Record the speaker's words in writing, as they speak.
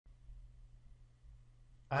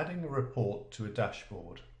Adding a report to a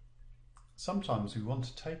dashboard. Sometimes we want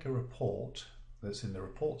to take a report that's in the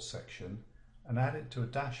reports section and add it to a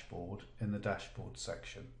dashboard in the dashboard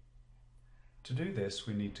section. To do this,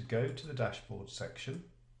 we need to go to the dashboard section,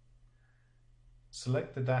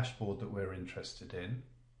 select the dashboard that we're interested in,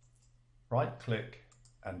 right-click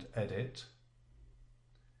and edit,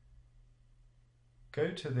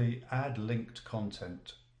 go to the Add Linked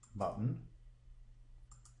Content button,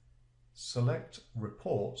 select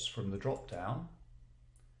Reports from the drop-down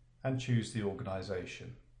and choose the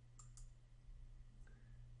organisation.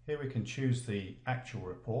 Here we can choose the actual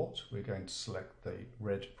report. We're going to select the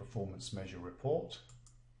Red Performance Measure report,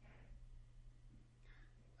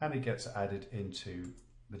 and it gets added into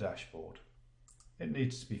the dashboard. It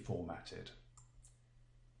needs to be formatted.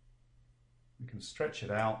 We can stretch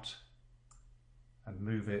it out and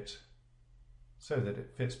move it so that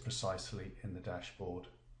it fits precisely in the dashboard.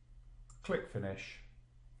 Click Finish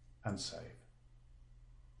and save.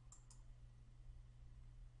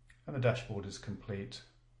 And the dashboard is complete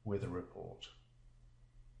with a report.